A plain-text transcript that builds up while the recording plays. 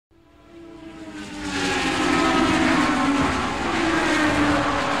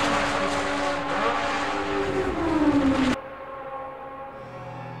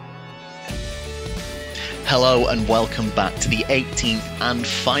Hello and welcome back to the 18th and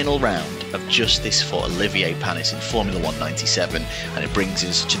final round of Justice for Olivier Panis in Formula One 97, and it brings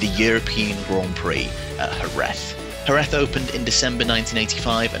us to the European Grand Prix at Jerez. Jerez opened in December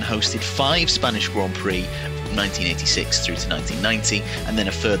 1985 and hosted 5 Spanish Grand Prix from 1986 through to 1990, and then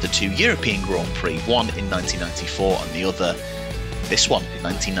a further 2 European Grand Prix, one in 1994 and the other, this one, in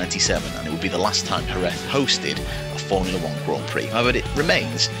 1997, and it would be the last time Jerez hosted a Formula One Grand Prix. However, it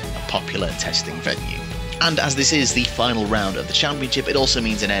remains a popular testing venue. And as this is the final round of the championship, it also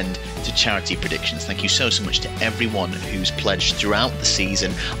means an end to charity predictions. Thank you so much to everyone who's pledged throughout the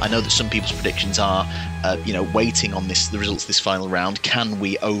season. I know that some people's predictions are, waiting on the results of this final round. Can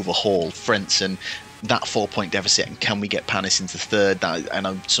we overhaul Frentzen, that 4-point deficit, and can we get Panis into third? I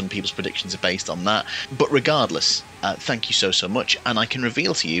know some people's predictions are based on that. But regardless, thank you so much. And I can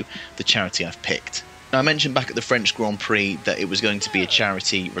reveal to you the charity I've picked. Now, I mentioned back at the French Grand Prix that it was going to be a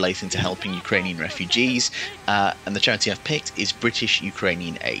charity relating to helping Ukrainian refugees, and the charity I've picked is British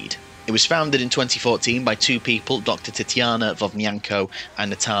Ukrainian Aid. It was founded in 2014 by 2 people, Dr. Tetiana Vovnyanko and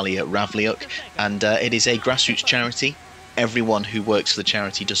Natalia Ravliuk, and it is a grassroots charity. Everyone who works for the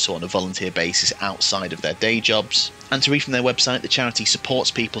charity does so on a volunteer basis outside of their day jobs. And to read from their website, the charity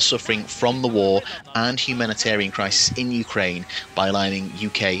supports people suffering from the war and humanitarian crisis in Ukraine by aligning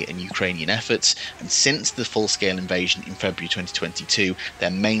UK and Ukrainian efforts. And since the full-scale invasion in February 2022,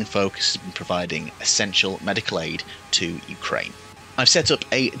 their main focus has been providing essential medical aid to Ukraine. I've set up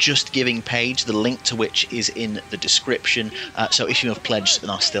a Just Giving page, the link to which is in the description, so if you have pledged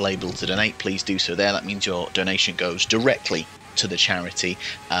and are still able to donate, please do so there. That means your donation goes directly to the charity,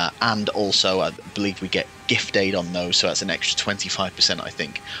 and also I believe we get gift aid on those, so that's an extra 25% I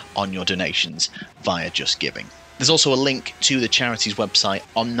think on your donations via Just Giving. There's also a link to the charity's website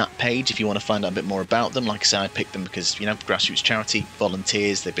on that page if you want to find out a bit more about them. Like I said, I picked them because, grassroots charity,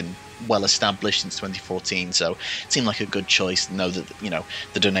 volunteers, they've been well established since 2014, so it seemed like a good choice to know that,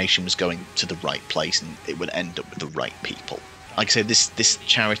 the donation was going to the right place and it would end up with the right people. Like I said, this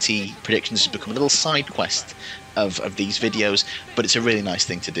charity predictions has become a little side quest of these videos, but it's a really nice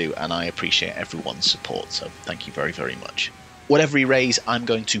thing to do, and I appreciate everyone's support, so thank you very, very much. Whatever we raise, I'm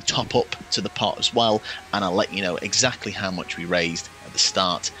going to top up to the pot as well, and I'll let you know exactly how much we raised at the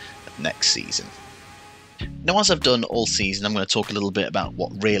start of next season. Now, as I've done all season, I'm going to talk a little bit about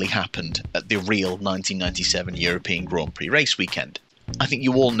what really happened at the real 1997 European Grand Prix race weekend. I think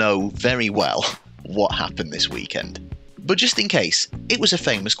you all know very well what happened this weekend. But just in case, it was a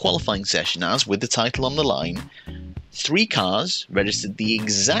famous qualifying session as, with the title on the line, 3 cars registered the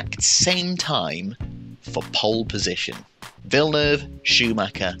exact same time for pole position. Villeneuve,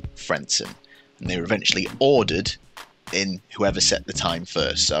 Schumacher, Frentzen. And they were eventually ordered in whoever set the time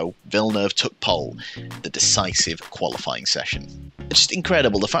first. So Villeneuve took pole, the decisive qualifying session. It's just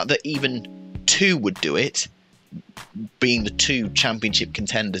incredible, the fact that even 2 would do it, being the 2 championship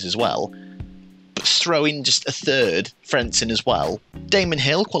contenders as well, but throw in just a third, Frentzen as well. Damon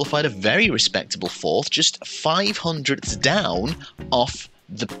Hill qualified a very respectable 4th, just 500ths down off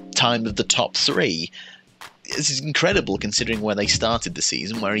the time of the top 3. This is incredible considering where they started the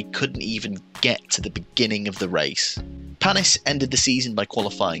season, where he couldn't even get to the beginning of the race. Panis ended the season by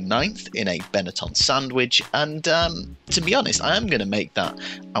qualifying 9th in a Benetton sandwich, and to be honest, I am going to make that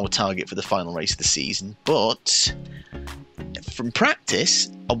our target for the final race of the season, but from practice,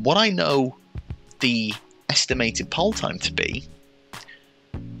 and what I know the estimated pole time to be,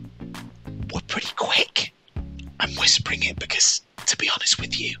 we're pretty quick. I'm whispering it because, to be honest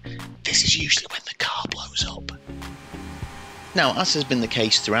with you, this is usually when the car blows up. Now, as has been the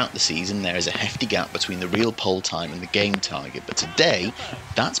case throughout the season, there is a hefty gap between the real pole time and the game target, but today,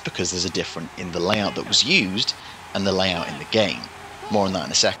 that's because there's a difference in the layout that was used and the layout in the game. More on that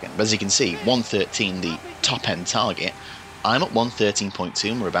in a second, but as you can see, 1:13 the top end target, I'm at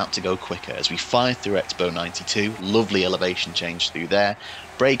 1:13.2 and we're about to go quicker as we fire through Expo 92, lovely elevation change through there,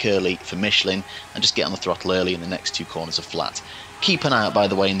 brake early for Michelin and just get on the throttle early and the next 2 corners are flat. Keep an eye out, by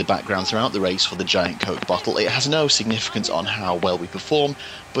the way, in the background throughout the race for the giant Coke bottle. It has no significance on how well we perform,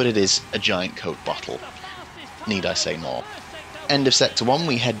 but it is a giant Coke bottle. Need I say more? End of Sector 1,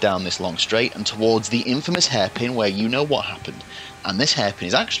 we head down this long straight and towards the infamous hairpin where you know what happened. And this hairpin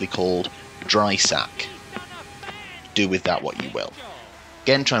is actually called Dry Sack. Do with that what you will.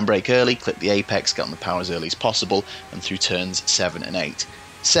 Again, try and brake early, clip the apex, get on the power as early as possible, and through turns 7 and 8.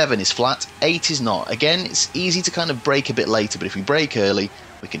 7 is flat, 8 is not. Again, it's easy to kind of brake a bit later, but if we brake early,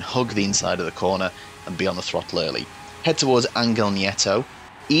 we can hug the inside of the corner and be on the throttle early. Head towards Angel Nieto.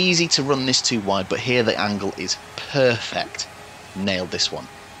 Easy to run this too wide, but here the angle is perfect. Nailed this one.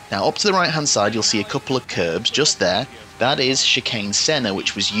 Now up to the right hand side you'll see a couple of curbs just there. That is chicane Senna,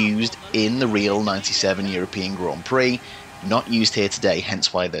 which was used in the real 97 European Grand Prix. Not used here today,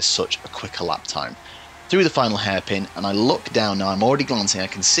 hence why there's such a quicker lap time. Through the final hairpin, and I look down now, I'm already glancing, I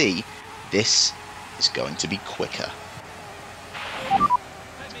can see this is going to be quicker.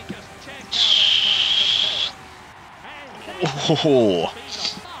 Oh,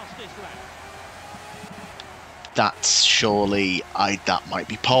 that's surely, that might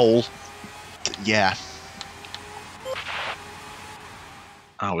be pole. Yeah.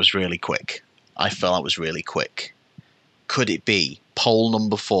 I was really quick. I felt I was really quick. Could it be pole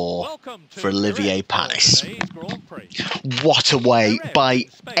number 4 for Olivier Panis? What a way, by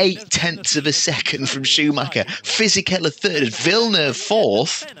 0.8 of a second from Schumacher. Fisichella 3rd, Villeneuve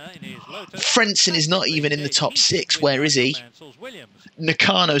 4th. Frentzen is not even in the top 6. Where is he?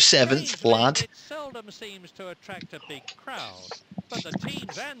 Nakano 7th, lad.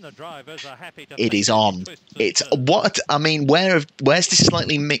 It is on. It's what? I mean, where's this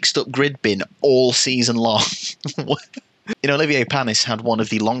slightly mixed up grid been all season long? You know, Olivier Panis had one of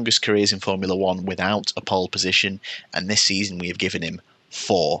the longest careers in Formula 1 without a pole position, and this season we have given him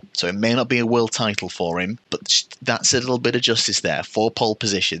 4. So it may not be a world title for him, but that's a little bit of justice there. 4 pole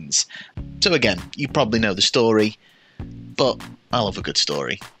positions. So again, you probably know the story, but I love a good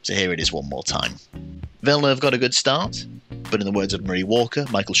story. So here it is one more time. Villeneuve got a good start, but in the words of Marie Walker,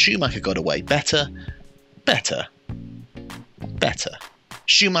 Michael Schumacher got away better.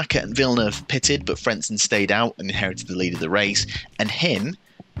 Schumacher and Villeneuve pitted, but Frentzen stayed out and inherited the lead of the race, and him,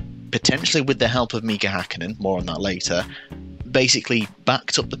 potentially with the help of Mika Hakkinen, more on that later, basically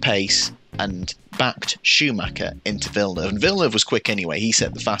backed up the pace and backed Schumacher into Villeneuve. And Villeneuve was quick anyway, he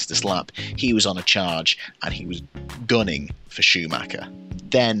set the fastest lap, he was on a charge, and he was gunning for Schumacher.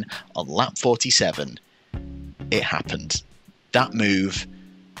 Then, on lap 47, it happened. That move,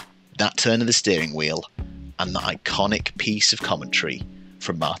 that turn of the steering wheel, and that iconic piece of commentary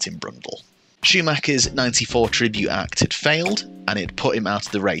from Martin Brundle. Schumacher's 94 tribute act had failed and it put him out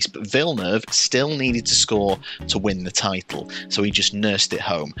of the race, but Villeneuve still needed to score to win the title, so he just nursed it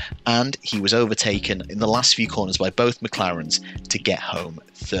home, and he was overtaken in the last few corners by both McLarens to get home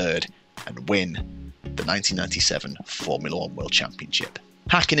 3rd and win the 1997 Formula 1 World Championship.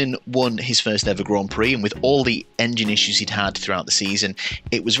 Hakkinen won his first ever Grand Prix, and with all the engine issues he'd had throughout the season,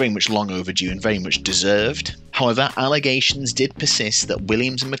 it was very much long overdue and very much deserved. However, allegations did persist that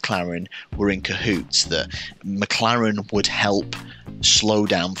Williams and McLaren were in cahoots, that McLaren would help slow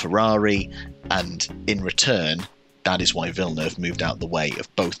down Ferrari, and in return, that is why Villeneuve moved out the way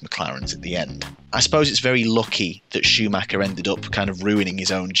of both McLarens at the end. I suppose it's very lucky that Schumacher ended up kind of ruining his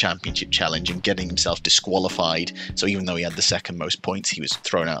own championship challenge and getting himself disqualified, so even though he had the second most points, he was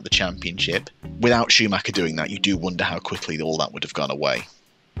thrown out of the championship. Without Schumacher doing that, you do wonder how quickly all that would have gone away.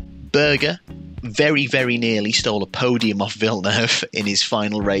 Berger very, very nearly stole a podium off Villeneuve in his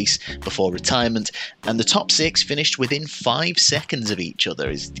final race before retirement, and the top 6 finished within 5 seconds of each other.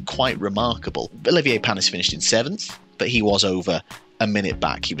 Is quite remarkable. Olivier Panis finished in 7th, but he was over a minute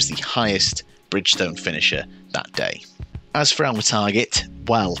back. He was the highest Bridgestone finisher that day. As for our target,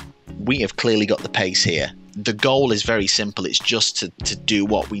 well, we have clearly got the pace here. The goal is very simple. It's just to do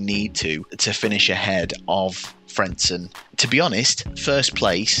what we need to finish ahead of Frentzen. To be honest, first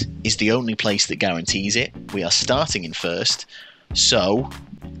place is the only place that guarantees it. We are starting in first, so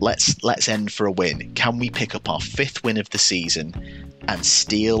let's end for a win. Can we pick up our 5th win of the season and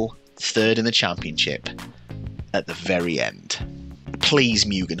steal 3rd in the championship at the very end? Please,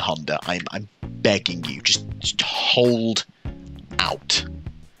 Mugen Honda, I'm begging you, just hold out.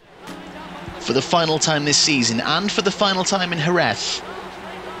 For the final time this season, and for the final time in Jerez,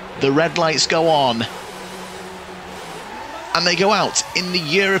 the red lights go on. And they go out in the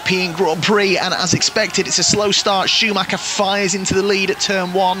European Grand Prix, and as expected, it's a slow start. Schumacher fires into the lead at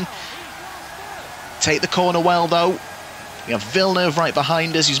turn 1. Take the corner well, though. We have Villeneuve right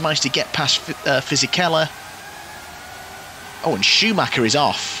behind us, who's managed to get past Fisichella. Oh, and Schumacher is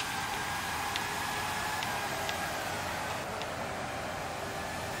off.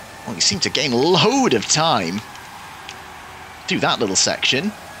 Well, he seemed to gain a load of time through that little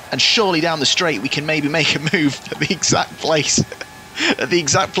section. And surely down the straight we can maybe make a move at the exact place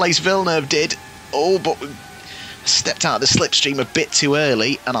Villeneuve did. Oh, but we stepped out of the slipstream a bit too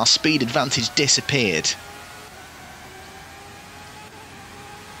early and our speed advantage disappeared. So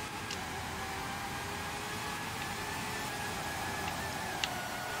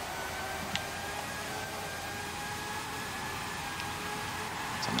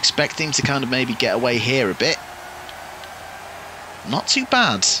I'm expecting to kind of maybe get away here a bit. Not too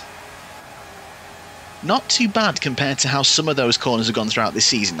bad. Not too bad compared to how some of those corners have gone throughout this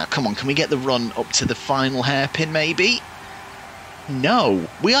season. Now, come on, can we get the run up to the final hairpin, maybe? No,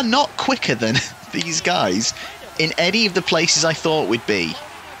 we are not quicker than these guys in any of the places I thought we'd be.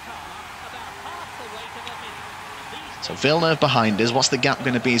 So Villeneuve behind us. What's the gap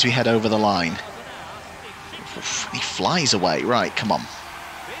going to be as we head over the line? Oof, he flies away. Right, come on.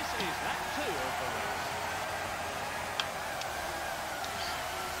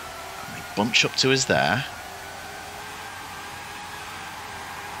 They bunch up to us there.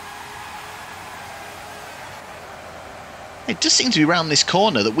 It does seem to be around this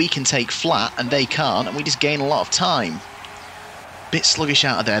corner that we can take flat and they can't, and we just gain a lot of time. Bit sluggish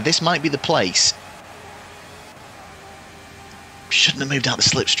out of there. This might be the place. Shouldn't have moved out the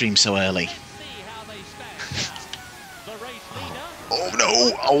slipstream so early. Oh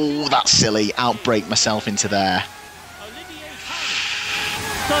no! Oh, that's silly. Outbrake myself into there.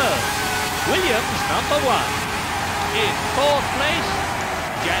 Third, Williams #1. In fourth place,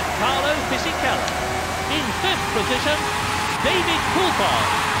 Giancarlo Fisichella. In fifth position, David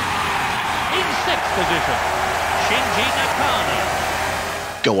Coulthard. In sixth position, Shinji Nakano.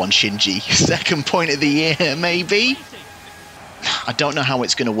 Go on, Shinji. Second point of the year, maybe? I don't know how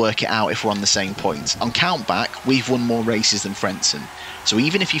it's going to work it out if we're on the same points. On countback, we've won more races than Frentzen. So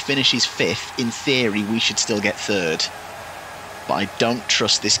even if he finishes fifth, in theory, we should still get third. But I don't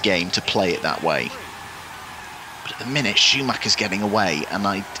trust this game to play it that way. But at the minute, Schumacher's getting away, and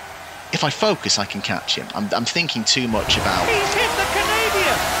if I focus, I can catch him. I'm thinking too much about... He's hit the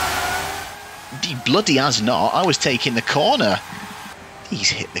Canadian! He bloody has not. I was taking the corner. He's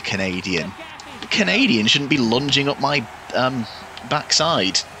hit the Canadian. The Canadian shouldn't be lunging up my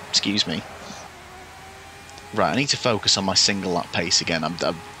backside. Excuse me. Right, I need to focus on my single lap pace again. I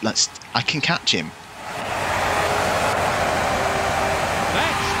can catch him.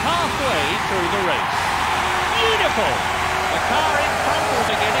 That's halfway through the race. Beautiful! The car in front will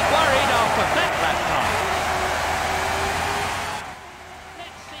be getting worried after that lap time.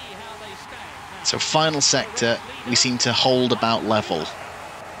 Let's see how they stand. So final sector, we seem to hold about level.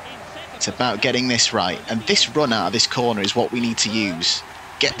 It's about getting this right, and this run out of this corner is what we need to use.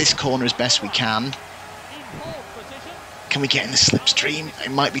 Get this corner as best we can. Can we get in the slipstream?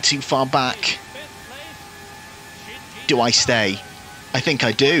 It might be too far back. Do I stay? I think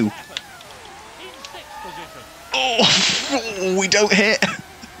I do. Oh, we don't hit.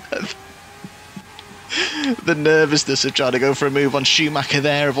 The nervousness of trying to go for a move on Schumacher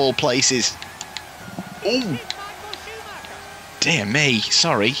there, of all places. Oh. Dear me,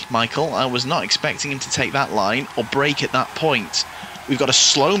 sorry, Michael. I was not expecting him to take that line or brake at that point. We've got a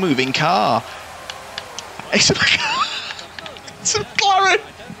slow-moving car. It's a McLaren.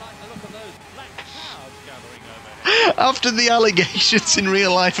 After the allegations in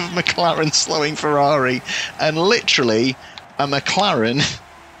real life of McLaren slowing Ferrari, and literally a McLaren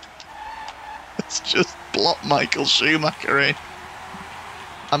has just blocked Michael Schumacher in.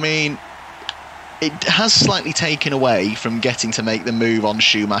 I mean, it has slightly taken away from getting to make the move on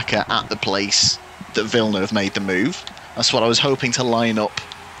Schumacher at the place that Villeneuve made the move. That's what I was hoping to line up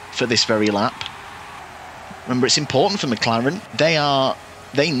for this very lap. Remember, it's important for McLaren.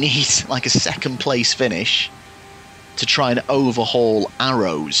 They need like a second place finish to try and overhaul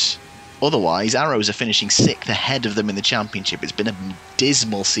Arrows. Otherwise, Arrows are finishing 6th ahead of them in the championship. It's been a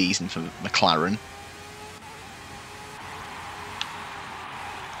dismal season for McLaren.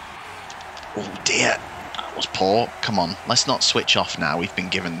 Oh dear, that was poor. Come on, let's not switch off now. We've been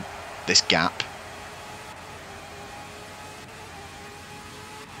given this gap.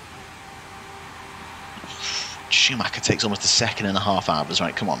 Schumacher takes almost a second and a half out of us.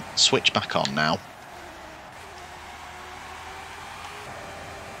 Right, come on, switch back on now.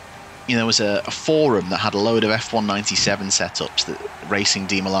 You know, there was a forum that had a load of F197 setups that Racing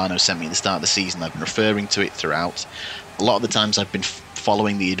Di Milano sent me at the start of the season. I've been referring to it throughout. A lot of the times I've been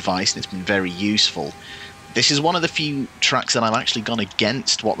following the advice, and it's been very useful. This is one of the few tracks that I've actually gone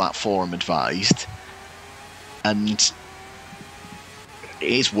against what that forum advised, and it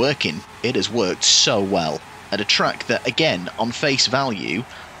is working. It has worked so well at a track that, again, on face value,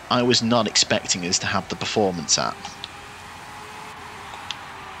 I was not expecting us to have the performance at.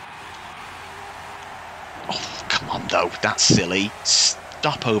 Oh, come on though, that's silly.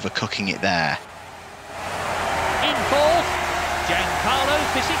 Stop overcooking it there. In fourth, Giancarlo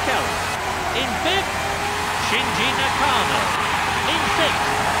Fisichella. In fifth, Shinji Nakano. In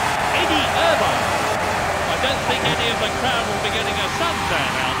sixth, Eddie Irvine. I don't think any of the crowd will be getting a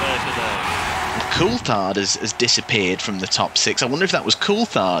suntan out there today. Coulthard has disappeared from the top 6. I wonder if that was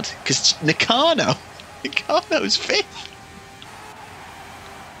Coulthard, because Nakano's 5th.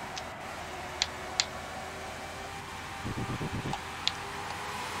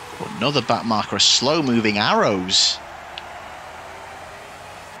 Another back marker, a slow-moving arrows.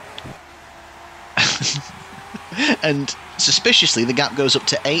 And suspiciously, the gap goes up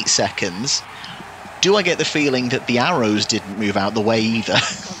to 8 seconds. Do I get the feeling that the arrows didn't move out the way either?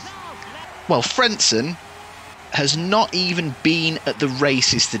 Well, Frentzen has not even been at the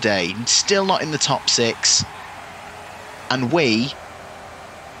races today. Still not in the top 6. And we,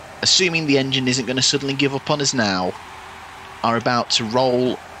 assuming the engine isn't going to suddenly give up on us now, are about to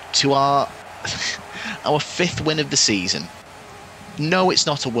roll to our 5th win of the season. No, it's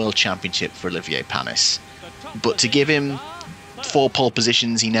not a world championship for Olivier Panis, but to give him 4 pole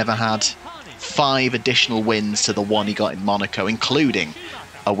positions he never had, 5 additional wins to the one he got in Monaco, including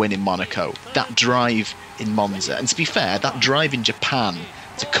a win in Monaco, that drive in Monza, and to be fair, that drive in Japan,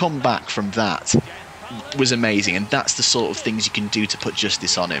 to come back from that was amazing, and that's the sort of things you can do to put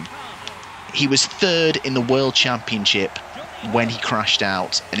justice on him. He was 3rd in the World Championship when he crashed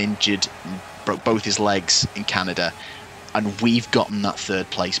out and injured and broke both his legs in Canada, and we've gotten that 3rd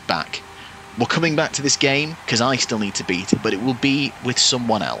place back. We're coming back to this game because I still need to beat it, but it will be with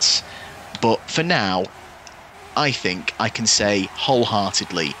someone else. But for now, I think I can say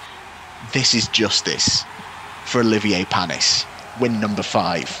wholeheartedly, this is justice for Olivier Panis. Win number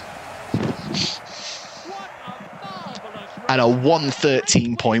 5. And a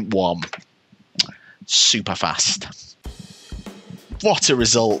 1:13.1. Super fast. What a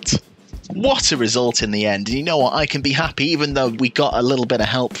result. What a result in the end. And you know what? I can be happy even though we got a little bit of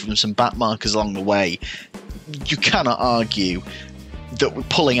help from some back markers along the way. You cannot argue that we're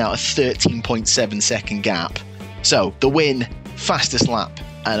pulling out a 13.7 second gap. So the win, fastest lap,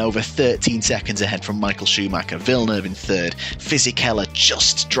 and over 13 seconds ahead from Michael Schumacher. Villeneuve in 3rd. Fisichella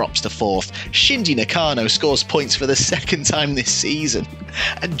just drops to 4th. Shinji Nakano scores points for the 2nd time this season.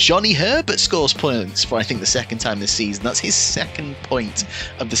 And Johnny Herbert scores points for, I think, the 2nd time this season. That's his 2nd point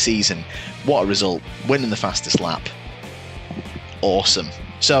of the season. What a result. Winning the fastest lap. Awesome.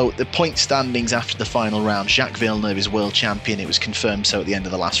 So the point standings after the final round, Jacques Villeneuve is world champion. It was confirmed so at the end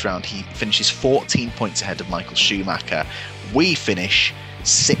of the last round. He finishes 14 points ahead of Michael Schumacher. We finish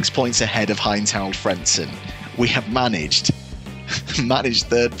 6 points ahead of Heinz-Harald Frentzen. We have managed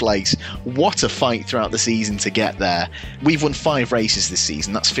 3rd place. What a fight throughout the season to get there. We've won 5 races this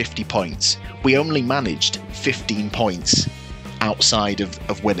season. That's 50 points. We only managed 15 points outside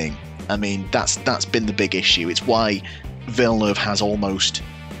of winning. I mean, that's been the big issue. It's why Villeneuve has almost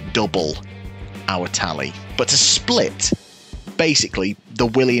double our tally. But to split, basically, the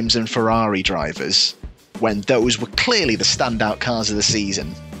Williams and Ferrari drivers, when those were clearly the standout cars of the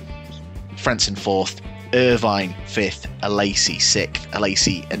season. Frentzen 4th, Irvine 5th, Alesi 6th.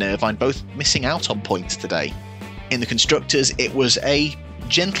 Alesi and Irvine both missing out on points today. In the Constructors, it was a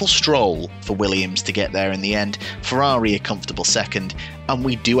gentle stroll for Williams to get there in the end. Ferrari a comfortable 2nd, and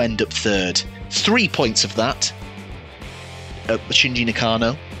we do end up 3rd. 3 points of that. Shinji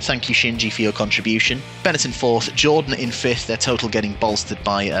Nakano. Thank you, Shinji, for your contribution. Benetton 4th, Jordan in 5th, their total getting bolstered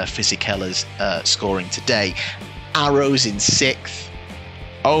by Fisichella's scoring today. Arrows in 6th.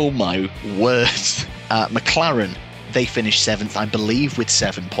 Oh my word. McLaren, they finished 7th, I believe, with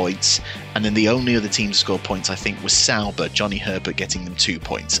 7 points. And then the only other team to score points, I think, was Sauber, Johnny Herbert getting them 2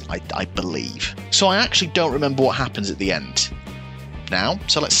 points, I believe. So I actually don't remember what happens at the end now,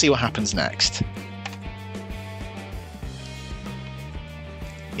 so let's see what happens next.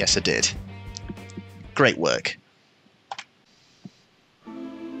 Yes, I did. Great work.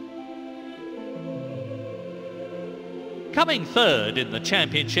 Coming 3rd in the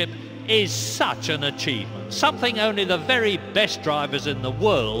championship is such an achievement, something only the very best drivers in the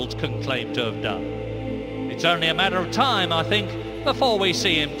world can claim to have done. It's only a matter of time, I think, before we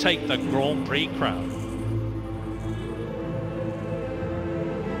see him take the Grand Prix crown.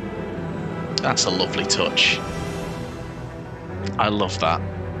 That's a lovely touch. I love that.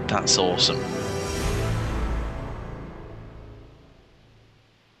 That's awesome.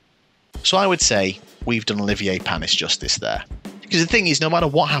 So I would say we've done Olivier Panis justice there. Because the thing is, no matter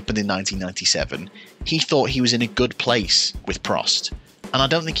what happened in 1997, he thought he was in a good place with Prost. And I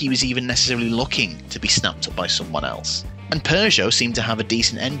don't think he was even necessarily looking to be snapped up by someone else. And Peugeot seemed to have a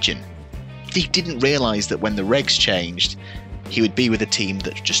decent engine. He didn't realise that when the regs changed, he would be with a team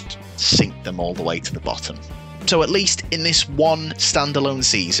that just sink them all the way to the bottom. So at least in this one standalone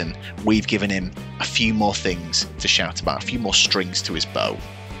season, we've given him a few more things to shout about, a few more strings to his bow.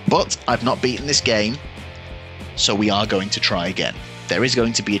 But I've not beaten this game, so we are going to try again. There is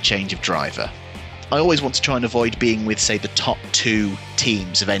going to be a change of driver. I always want to try and avoid being with, say, the top 2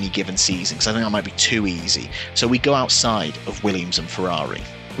 teams of any given season, because I think that might be too easy. So we go outside of Williams and Ferrari.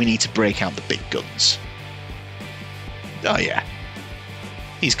 We need to break out the big guns. Oh yeah,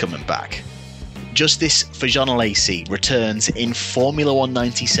 he's coming back. Justice for Jean Alesi returns in Formula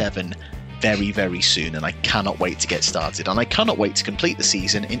 197 very, very soon, and I cannot wait to get started, and I cannot wait to complete the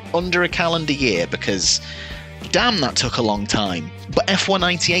season in under a calendar year, because damn, that took a long time. But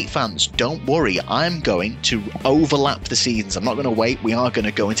F198 fans, don't worry, I'm going to overlap the seasons. I'm not going to wait. We are going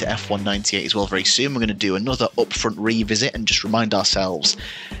to go into F198 as well very soon. We're going to do another upfront revisit and just remind ourselves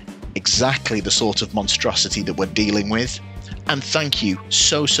exactly the sort of monstrosity that we're dealing with. And thank you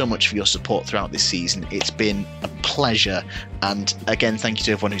so much for your support throughout this season. It's been a pleasure. And again, thank you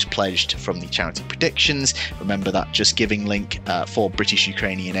to everyone who's pledged from the charity predictions. Remember that Just Giving link for British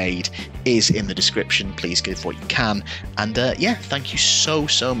Ukrainian aid is in the description. Please give what you can. And yeah, thank you so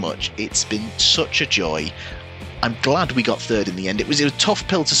much. It's been such a joy. I'm glad we got third in the end. It was a tough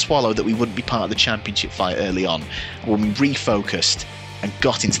pill to swallow that we wouldn't be part of the championship fight early on. When we refocused and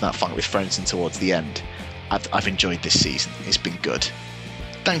got into that fight with Frentzen towards the end, I've enjoyed this season. It's been good.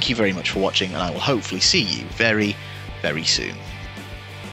 Thank you very much for watching, and I will hopefully see you very, very soon.